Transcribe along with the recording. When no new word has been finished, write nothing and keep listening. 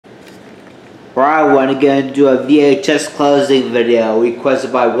where I want to get into a VHS closing video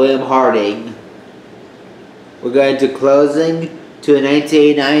requested by William Harding. We're going to closing to a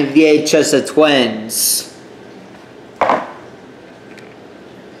 1989 VHS of Twins.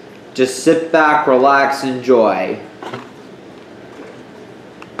 Just sit back, relax, enjoy.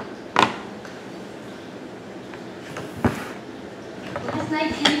 Last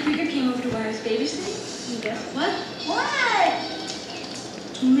night, Kenny Krieger came over to where I was babysitting, and guess what? What?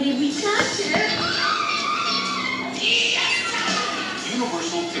 Maybe touch it.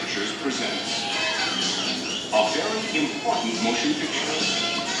 Universal Pictures presents a very important motion picture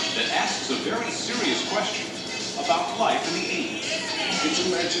that asks a very serious question about life in the 80s. Did you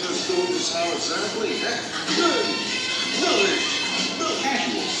mention us doing this how exactly? Good.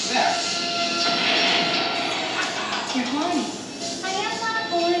 Casual sex. You're horny. I am not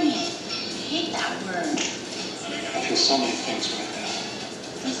horny. I hate that word. I feel so many things right now.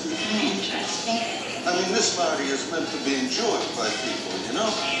 This is kind of interesting. I mean, this body is meant to be enjoyed by people, you know?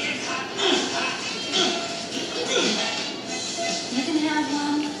 You can have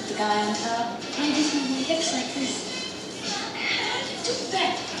one, the guy on top. I just move my hips like this. Do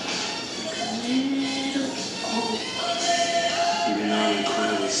that. Like a little Even though I'm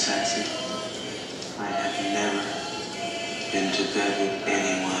incredibly sexy, I have never been to bed with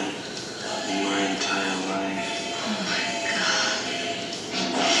anyone in my entire life. Oh my God.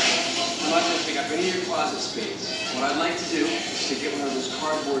 I'm not going to take up any of your closet space. What I'd like to do is to get one of those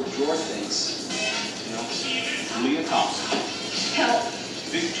cardboard drawer things. You know? Leah Thompson. Help.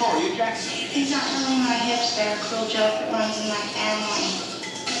 Victoria Jackson. He's not really my hips. They're a cruel joke that runs in my family.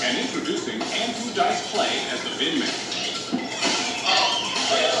 And introducing Andrew Dice Clay as the bin man.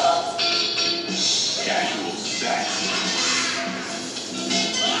 Casual sex.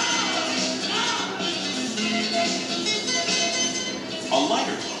 A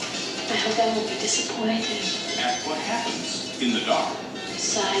lighter look I hope I won't be disappointed. at what happens in the dark.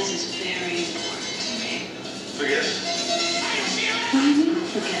 Size is very important to me. Forget it. What do you mean,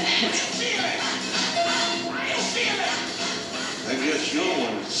 forget it? I guess you're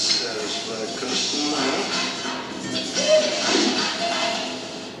one satisfied customer, huh?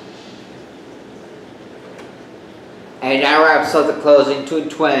 And that wraps up the closing to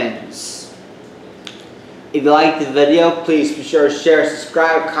Twins. If you liked the video, please be sure to share,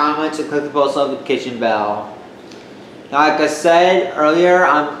 subscribe, comment, and click the post notification bell. Now, like I said earlier,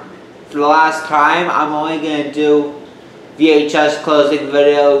 for the last time, I'm only going to do VHS closing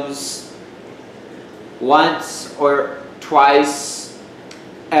videos once or twice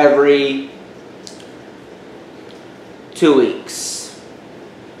every 2 weeks.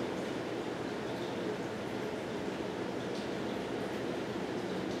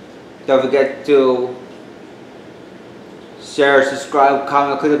 Don't forget to share, subscribe,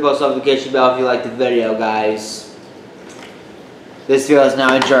 comment, click the post notification bell if you like the video, guys. This video is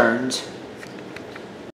now adjourned.